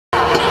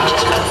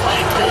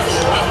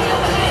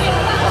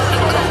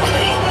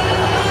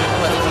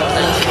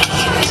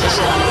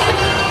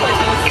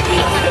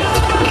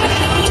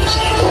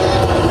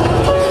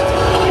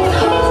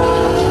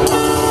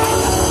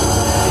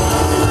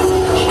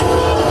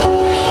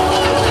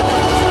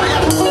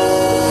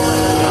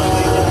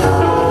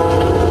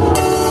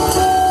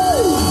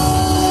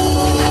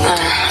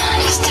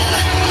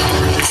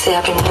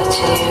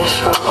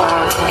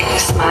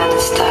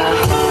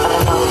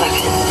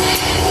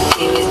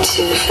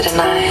for the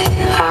night.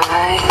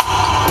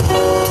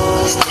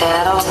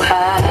 Instead of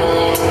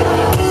crying,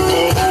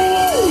 baby,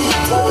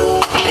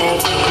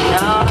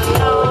 no,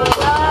 no,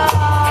 no.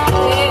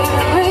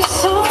 There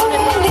is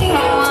only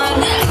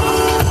one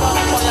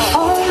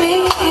for me.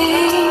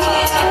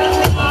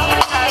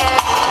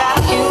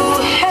 You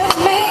have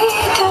made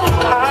it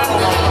apart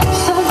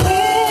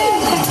possibility.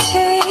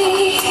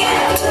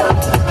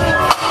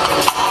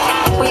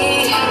 We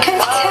can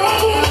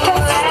take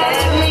that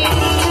step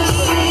to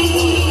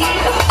see,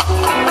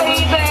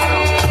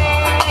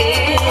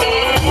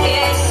 baby.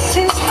 This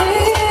is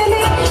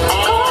really gonna be.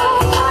 Oh, you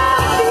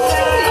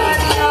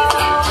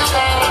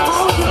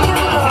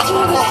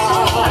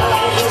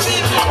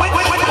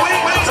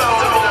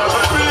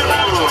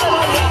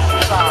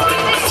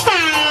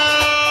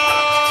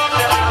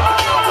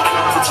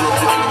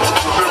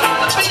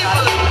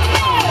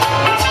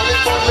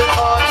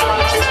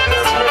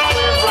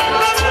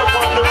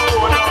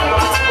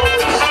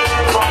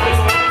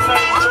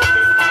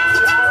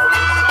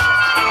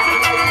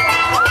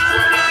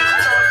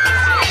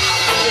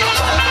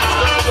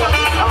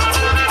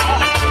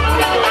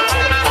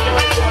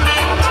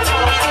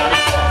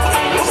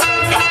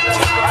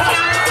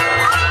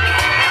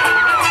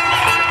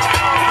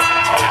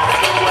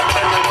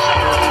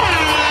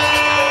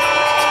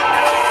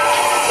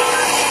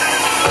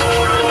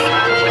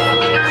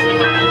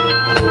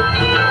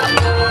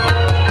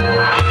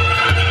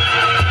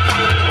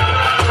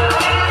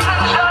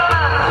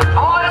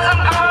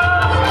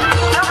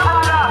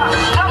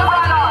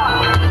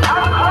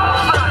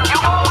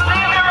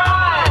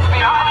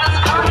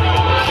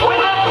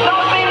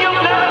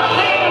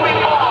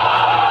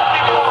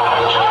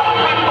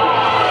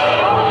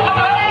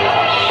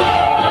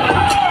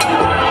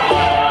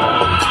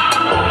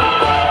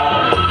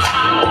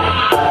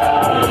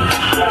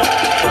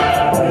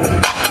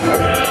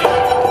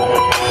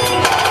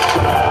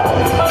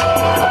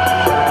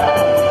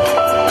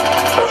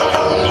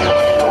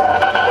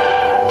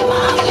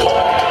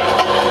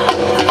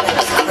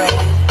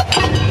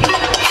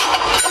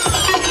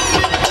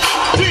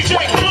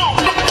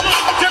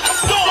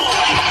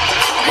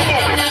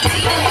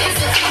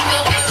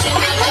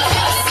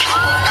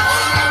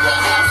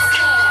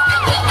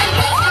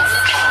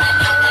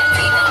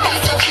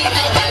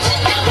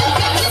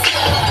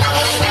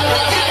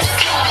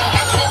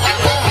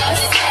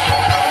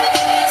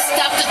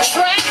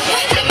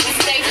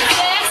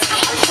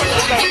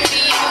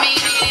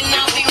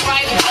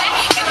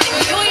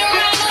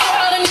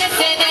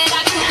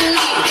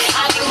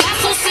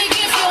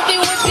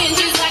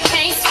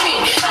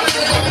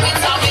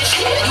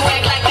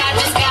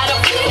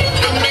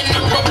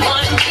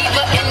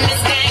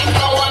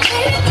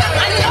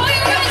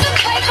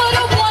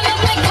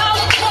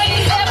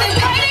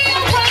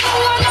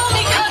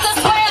do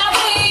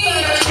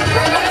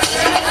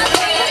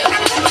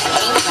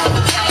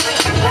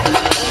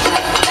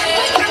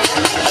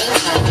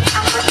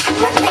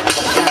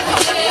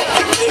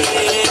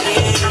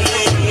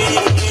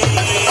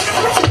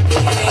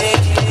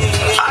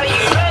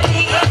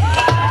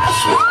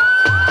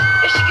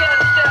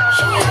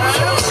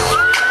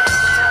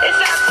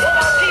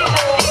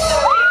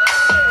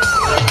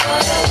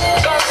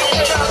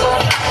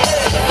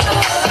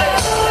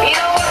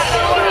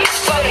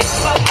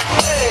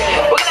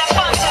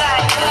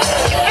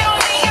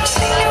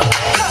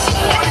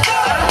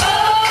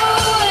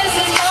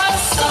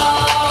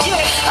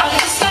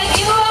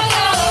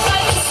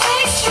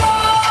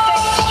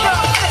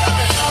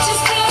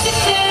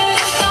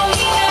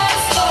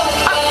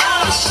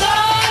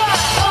same.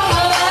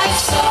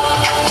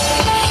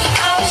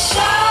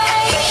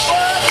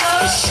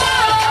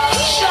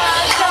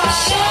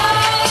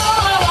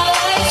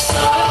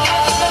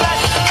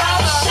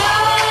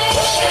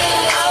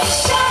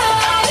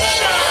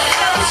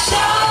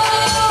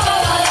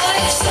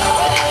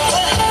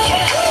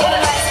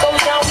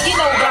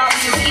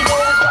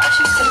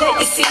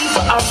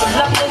 I'm from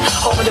London,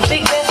 home of the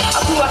big men.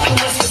 I grew up in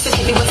West,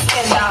 specifically West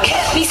End. Now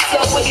let me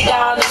slow it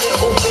down a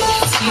little bit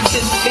so you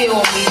can feel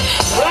me.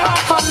 Where I'm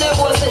from there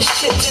wasn't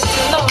shit, just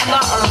no,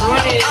 not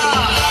really.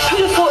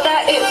 Who'd have thought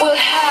that it would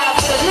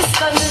happen? This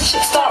London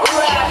shit start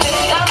rapping.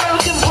 Now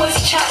American boys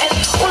chatting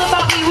all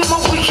about me with my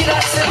wicked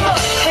accent.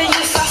 And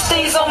yes, I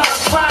stays on my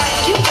grind.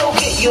 You go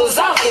get yours,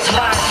 I'll get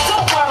mine.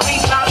 Don't worry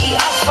about it,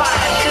 I'm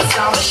fine, cause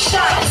I'm a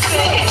shine.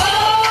 Sing.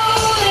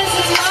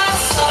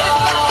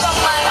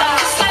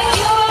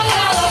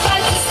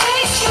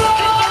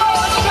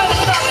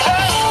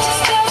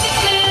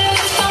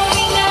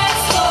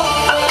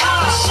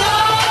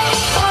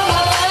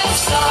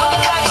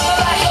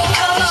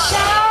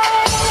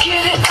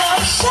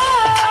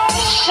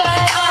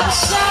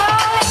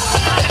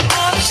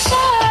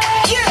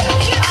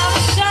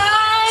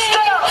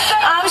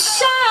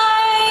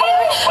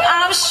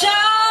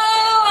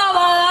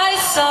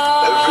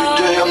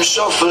 I'm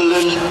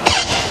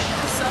shuffling.